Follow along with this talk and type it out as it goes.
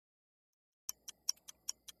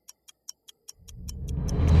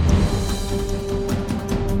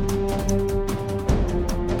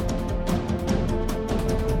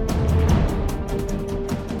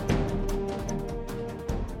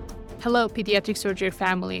Hello, pediatric surgery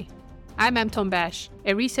family. I'm M. Tombash,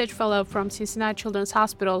 a research fellow from Cincinnati Children's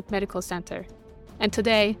Hospital Medical Center. And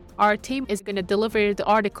today, our team is going to deliver the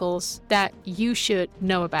articles that you should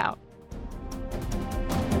know about.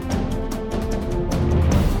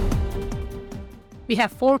 We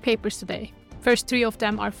have 4 papers today. First 3 of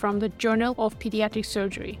them are from the Journal of Pediatric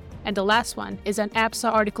Surgery, and the last one is an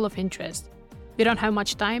ABSA article of interest. We don't have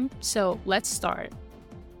much time, so let's start.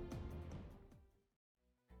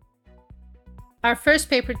 Our first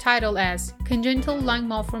paper titled as Congenital Lung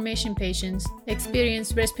Malformation Patients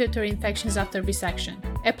Experience Respiratory Infections After Resection,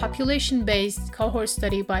 a population-based cohort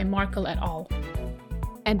study by Markle et al.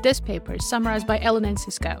 And this paper is summarized by Ellen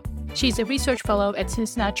Cisco. She's a research fellow at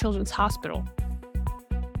Cincinnati Children's Hospital.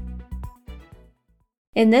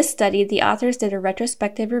 In this study, the authors did a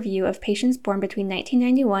retrospective review of patients born between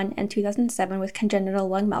 1991 and 2007 with congenital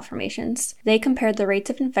lung malformations. They compared the rates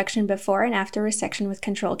of infection before and after resection with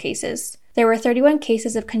control cases. There were 31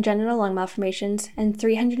 cases of congenital lung malformations and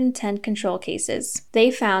 310 control cases. They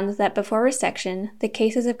found that before resection, the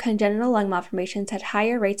cases of congenital lung malformations had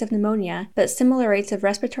higher rates of pneumonia, but similar rates of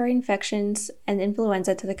respiratory infections and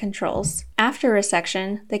influenza to the controls. After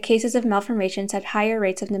resection, the cases of malformations had higher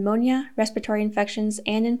rates of pneumonia, respiratory infections,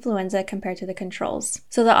 and influenza compared to the controls.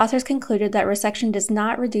 So the authors concluded that resection does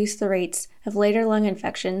not reduce the rates of later lung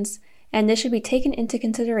infections, and this should be taken into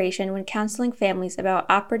consideration when counseling families about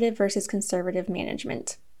operative versus conservative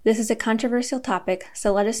management. This is a controversial topic,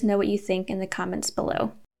 so let us know what you think in the comments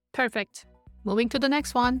below. Perfect. Moving to the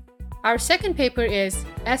next one. Our second paper is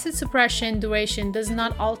Acid Suppression Duration Does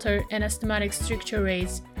Not Alter Anastomotic Stricture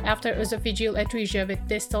Rates After Esophageal Atresia with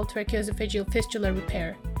Distal Tracheoesophageal Fistula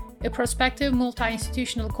Repair, a prospective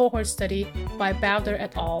multi-institutional cohort study by Bowder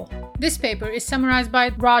et al. This paper is summarized by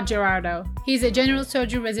Rod Gerardo. He's a general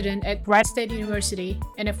surgery resident at Wright State University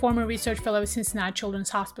and a former research fellow at Cincinnati Children's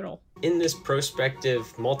Hospital. In this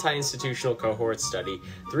prospective multi-institutional cohort study,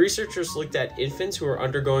 the researchers looked at infants who were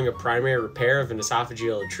undergoing a primary repair of an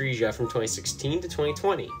esophageal atresia from 2016 to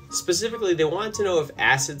 2020. Specifically, they wanted to know if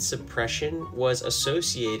acid suppression was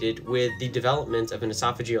associated with the development of an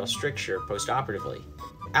esophageal stricture postoperatively.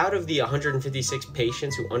 Out of the 156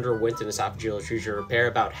 patients who underwent an esophageal atresia repair,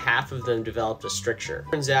 about half of them developed a stricture.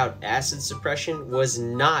 Turns out acid suppression was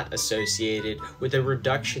not associated with a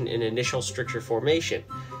reduction in initial stricture formation.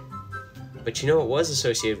 But you know what was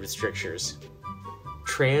associated with strictures?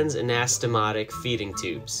 Transanastomotic feeding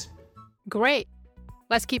tubes. Great.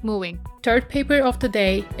 Let's keep moving. Third paper of the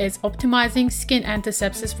day is Optimizing Skin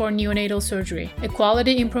Antisepsis for Neonatal Surgery, a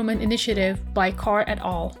quality improvement initiative by Carr et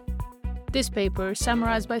al. This paper is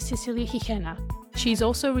summarized by Cecilia Hijena. She's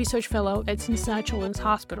also a research fellow at Cincinnati Children's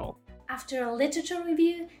Hospital. After a literature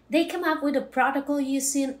review, they come up with a protocol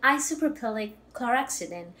using isopropylic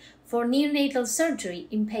chlorhexidine for neonatal surgery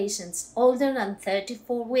in patients older than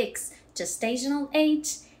 34 weeks gestational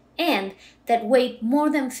age and that weighed more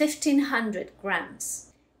than 1,500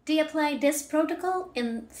 grams. They applied this protocol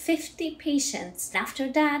in 50 patients. After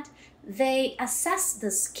that, they assessed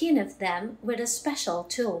the skin of them with a special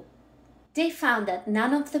tool. They found that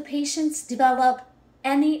none of the patients developed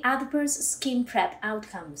any adverse skin prep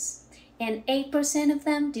outcomes, and 8% of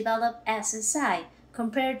them developed SSI,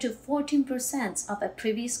 compared to 14% of a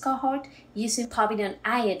previous cohort using povidone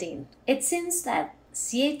iodine. It seems that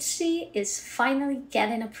CHC is finally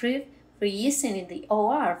getting approved for using in the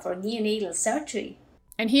OR for neonatal surgery.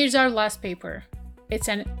 And here's our last paper. It's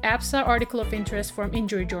an ABSA article of interest from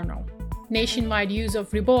Injury Journal. Nationwide use of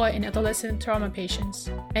Reboa in adolescent trauma patients,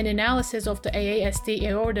 an analysis of the AASD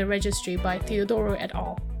aorta registry by Theodoro et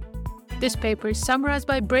al. This paper is summarized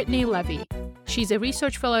by Brittany Levy. She's a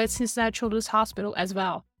research fellow at Cincinnati Children's Hospital as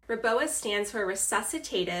well. Reboa stands for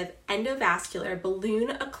resuscitative endovascular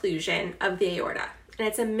balloon occlusion of the aorta. And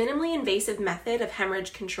it's a minimally invasive method of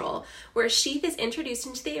hemorrhage control where a sheath is introduced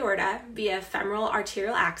into the aorta via femoral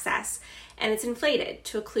arterial access, and it's inflated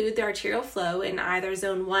to occlude the arterial flow in either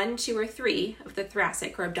zone 1, 2, or 3 of the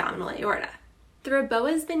thoracic or abdominal aorta. The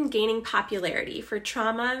Reboa has been gaining popularity for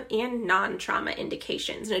trauma and non-trauma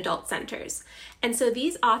indications in adult centers. And so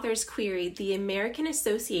these authors queried the American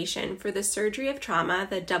Association for the Surgery of Trauma,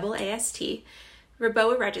 the AAST,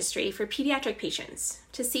 Reboa registry for pediatric patients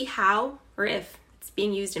to see how or if it's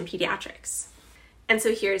being used in pediatrics. And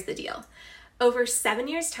so here's the deal. Over 7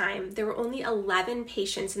 years' time, there were only 11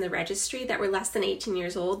 patients in the registry that were less than 18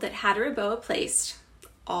 years old that had a Reboa placed,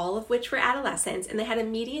 all of which were adolescents, and they had a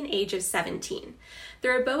median age of 17. The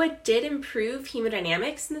Reboa did improve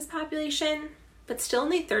hemodynamics in this population, but still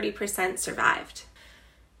only 30% survived.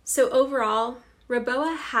 So overall,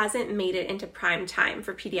 Reboa hasn't made it into prime time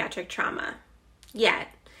for pediatric trauma yet,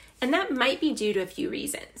 And that might be due to a few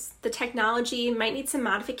reasons. The technology might need some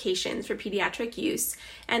modifications for pediatric use,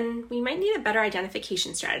 and we might need a better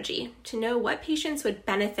identification strategy to know what patients would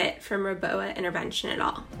benefit from ROBOA intervention at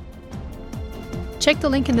all. Check the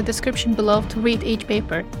link in the description below to read each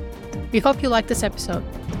paper. We hope you liked this episode.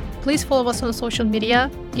 Please follow us on social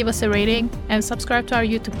media, give us a rating, and subscribe to our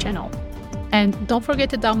YouTube channel. And don't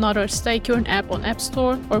forget to download our Stay Current app on App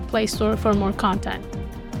Store or Play Store for more content.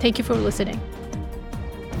 Thank you for listening.